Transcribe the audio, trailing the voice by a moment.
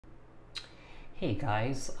Hey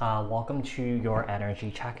guys, welcome to your energy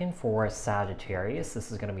check-in for Sagittarius.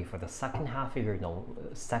 This is going to be for the second half of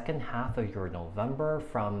your November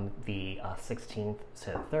from the 16th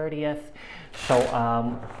to 30th.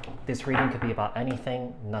 So this reading could be about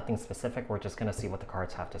anything, nothing specific. We're just going to see what the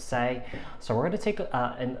cards have to say. So we're going to take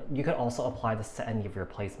and you could also apply this to any of your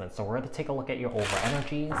placements. So we're going to take a look at your overall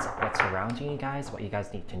energies, what's surrounding you guys, what you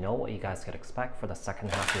guys need to know, what you guys could expect for the second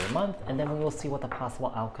half of your month, and then we will see what the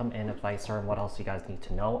possible outcome and advice are and what else you guys need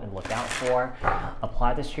to know and look out for.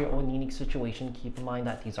 Apply this to your own unique situation. Keep in mind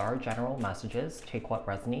that these are general messages. Take what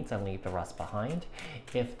resonates and leave the rest behind.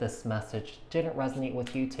 If this message didn't resonate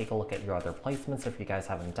with you, take a look at your other placements if you guys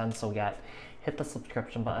haven't done so yet. Hit the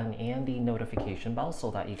subscription button and the notification bell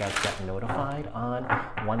so that you guys get notified on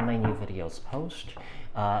when my new videos post.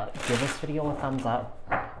 Give this video a thumbs up.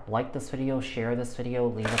 Like this video, share this video,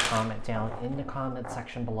 leave a comment down in the comment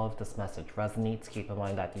section below if this message resonates. Keep in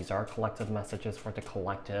mind that these are collective messages for the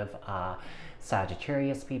collective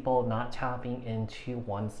Sagittarius people, not tapping into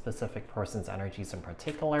one specific person's energies in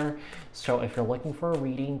particular. So if you're looking for a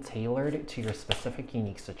reading tailored to your specific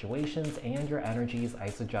unique situations and your energies, I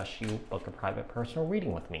suggest you book a private personal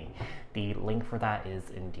reading with me. The link for that is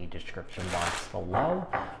in the description box below.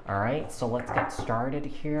 All right, so let's get started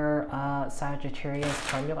here. Sagittarius,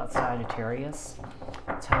 tell me about Sagittarius.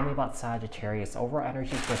 Tell me about Sagittarius. Overall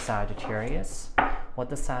energies for Sagittarius. What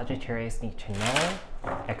does Sagittarius need to know,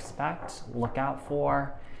 expect, look out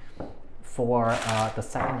for the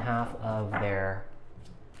second half of their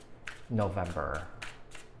November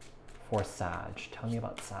for Sag? Tell me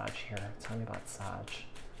about Sag here. Tell me about Sag.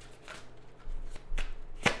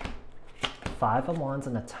 Five of Wands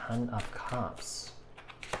and the 10 of Cups.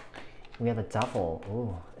 We have the Devil,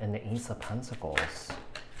 ooh, and the Ace of Pentacles.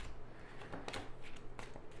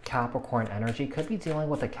 Capricorn energy, could be dealing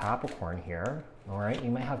with a Capricorn here. All right,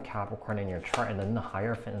 you might have Capricorn in your chart, and then the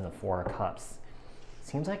Hierophant and the Four of Cups.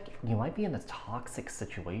 Seems like you might be in a toxic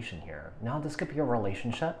situation here. Now, this could be a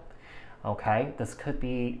relationship, okay? This could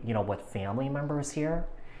be, you know, with family members here.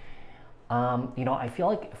 You know, I feel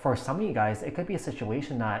like for some of you guys, it could be a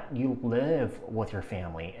situation that you live with your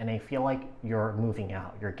family, and I feel like you're moving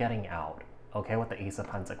out, you're getting out, okay, with the Ace of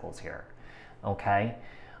Pentacles here, okay?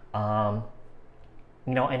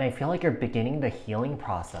 You know, and I feel like you're beginning the healing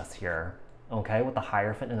process here, okay, with the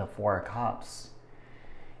Hierophant and the Four of Cups.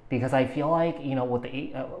 Because I feel like, you know, with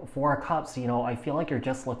the Four of Cups, you know, I feel like you're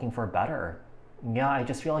just looking for better. Yeah, I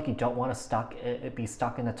just feel like you don't want to be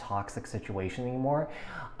stuck in a toxic situation anymore.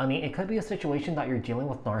 I mean, it could be a situation that you're dealing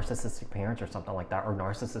with narcissistic parents or something like that, or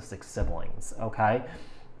narcissistic siblings, okay?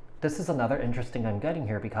 This is another interesting I'm getting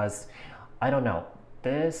here because, I don't know,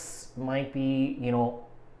 this might be, you know,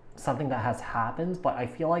 something that has happened, but I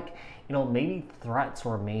feel like, you know, maybe threats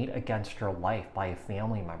were made against your life by a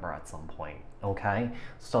family member at some point, okay?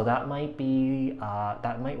 So that might be,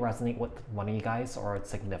 that might resonate with one of you guys, or it's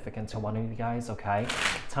significant to one of you guys, okay?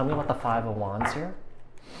 Tell me about the Five of Wands here.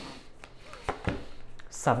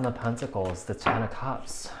 Seven of Pentacles, the 10 of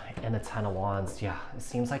Cups, and the 10 of Wands. Yeah, it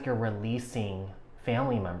seems like you're releasing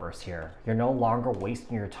family members here. You're no longer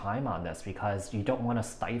wasting your time on this because you don't want to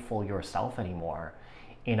stifle yourself anymore.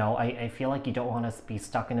 You know, I feel like you don't want to be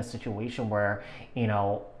stuck in a situation where, you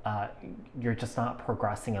know, you're just not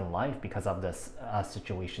progressing in life because of this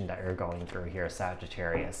situation that you're going through here,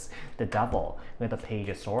 Sagittarius. The Devil, with the Page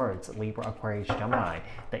of Swords, Libra, Aquarius, Gemini,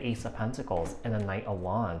 the Ace of Pentacles, and the Knight of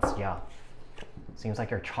Wands. Yeah, seems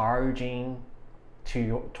like you're charging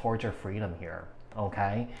towards your freedom here,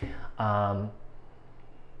 okay?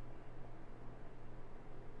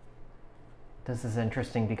 This is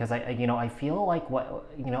interesting because I feel like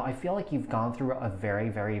I feel like you've gone through a very,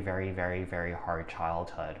 very, very, very, very hard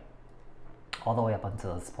childhood all the way up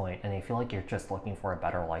until this point, and I feel like you're just looking for a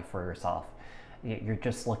better life for yourself. You're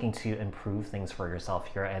just looking to improve things for yourself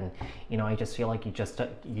here, and you know, I just feel like you just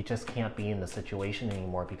can't be in the situation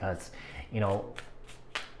anymore because, you know,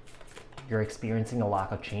 you're experiencing a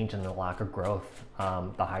lack of change and a lack of growth.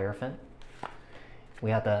 The Hierophant. We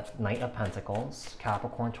have the Knight of Pentacles,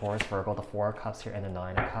 Capricorn, Taurus, Virgo, the Four of Cups here, and the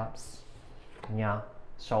Nine of Cups. Yeah,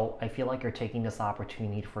 so I feel like you're taking this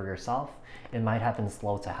opportunity for yourself. It might have been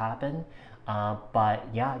slow to happen, but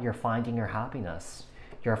yeah, you're finding your happiness.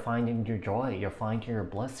 You're finding your joy. You're finding your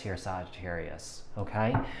bliss here, Sagittarius,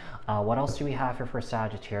 okay? What else do we have here for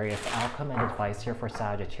Sagittarius? Outcome and advice here for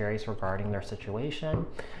Sagittarius regarding their situation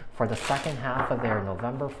for the second half of their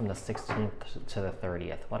November from the 16th to the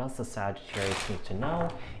 30th. What else does Sagittarius need to know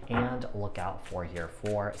and look out for here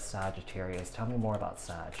for Sagittarius? Tell me more about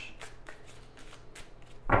Sag.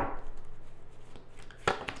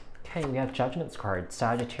 Okay, we have Judgment's card,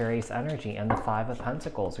 Sagittarius energy, and the Five of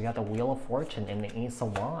Pentacles. We have the Wheel of Fortune and the Ace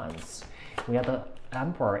of Wands. We have the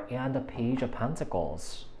Emperor and the Page of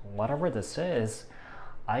Pentacles. Whatever this is,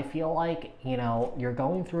 I feel like, you know, you're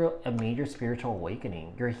going through a major spiritual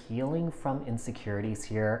awakening. You're healing from insecurities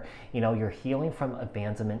here. You know, you're healing from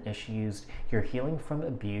abandonment issues. You're healing from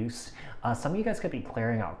abuse. Some of you guys could be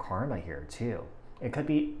clearing out karma here too. It could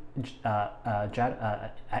be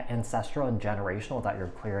ancestral and generational that you're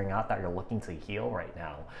clearing out, that you're looking to heal right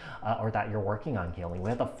now, or that you're working on healing. We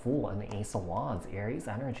have the Fool and the Ace of Wands, Aries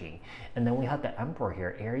energy. And then we have the Emperor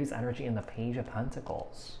here, Aries energy, and the Page of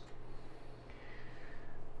Pentacles.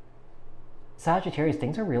 Sagittarius,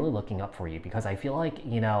 things are really looking up for you, because I feel like,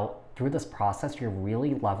 you know, through this process, you're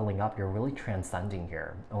really leveling up. You're really transcending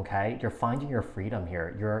here, okay? You're finding your freedom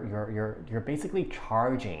here. You're basically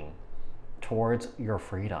charging towards your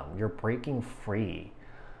freedom. You're breaking free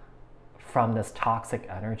from this toxic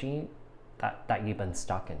energy that you've been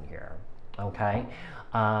stuck in here, okay?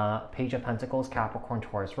 Page of Pentacles, Capricorn,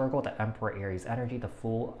 Taurus, Virgo, the Emperor, Aries energy, the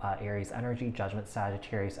Fool, Aries energy, Judgment,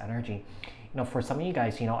 Sagittarius energy. You know, for some of you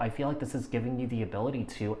guys, you know, I feel like this is giving you the ability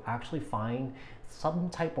to actually find some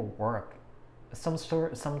type of work, some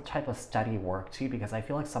type of steady work too, because I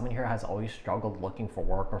feel like someone here has always struggled looking for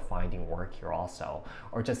work or finding work here also,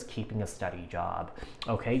 or just keeping a steady job.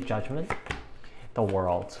 Okay, Judgment, the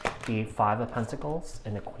World, the Five of Pentacles,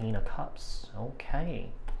 and the Queen of Cups. Okay.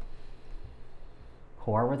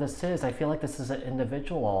 Whoever this is, I feel like this is an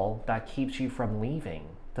individual that keeps you from leaving.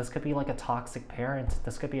 This could be like a toxic parent.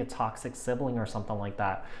 This could be a toxic sibling or something like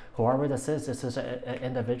that. Whoever this is an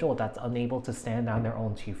individual that's unable to stand on their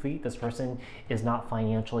own 2 feet. This person is not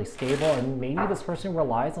financially stable, and maybe this person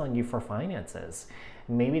relies on you for finances.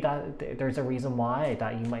 Maybe that there's a reason why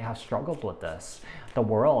that you might have struggled with this. The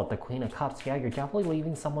World, the Queen of Cups. Yeah, you're definitely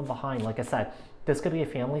leaving someone behind. Like I said, this could be a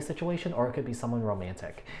family situation, or it could be someone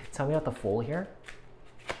romantic. Tell me about the Fool here.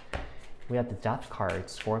 We have the Death card,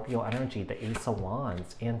 Scorpio energy, the Ace of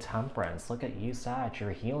Wands, and Temperance. Look at you, Sag.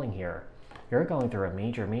 You're healing here. You're going through a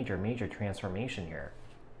major transformation here.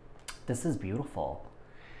 This is beautiful.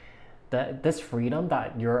 This freedom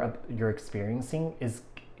that you're experiencing is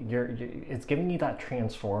it's giving you that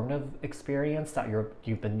transformative experience that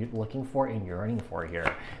you've been looking for and yearning for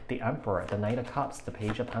here. The Emperor, the Knight of Cups, the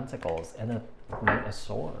Page of Pentacles, and the Knight of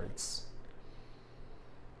Swords.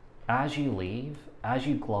 As you leave, as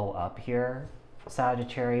you glow up here,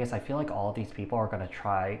 Sagittarius, I feel like all of these people are going to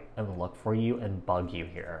try and look for you and bug you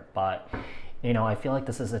here. But, you know, I feel like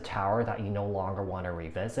this is a tower that you no longer want to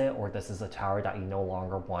revisit, or this is a tower that you no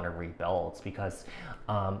longer want to rebuild, because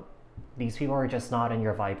these people are just not in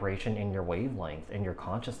your vibration, in your wavelength, in your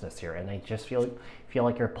consciousness here. And I just feel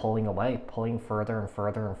like you're pulling away, pulling further and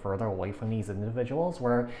further and further away from these individuals,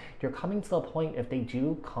 where you're coming to the point, if they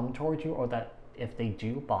do come towards you, or that if they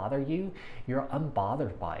do bother you, you're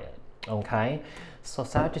unbothered by it. Okay, so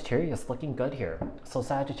Sagittarius, looking good here. So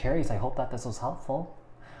Sagittarius, I hope that this was helpful.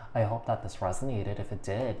 I hope that this resonated. If it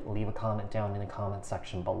did, leave a comment down in the comment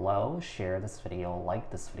section below. Share this video, like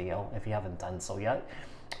this video if you haven't done so yet.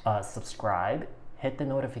 Subscribe, hit the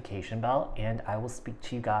notification bell, and I will speak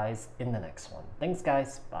to you guys in the next one. Thanks,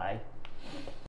 guys. Bye.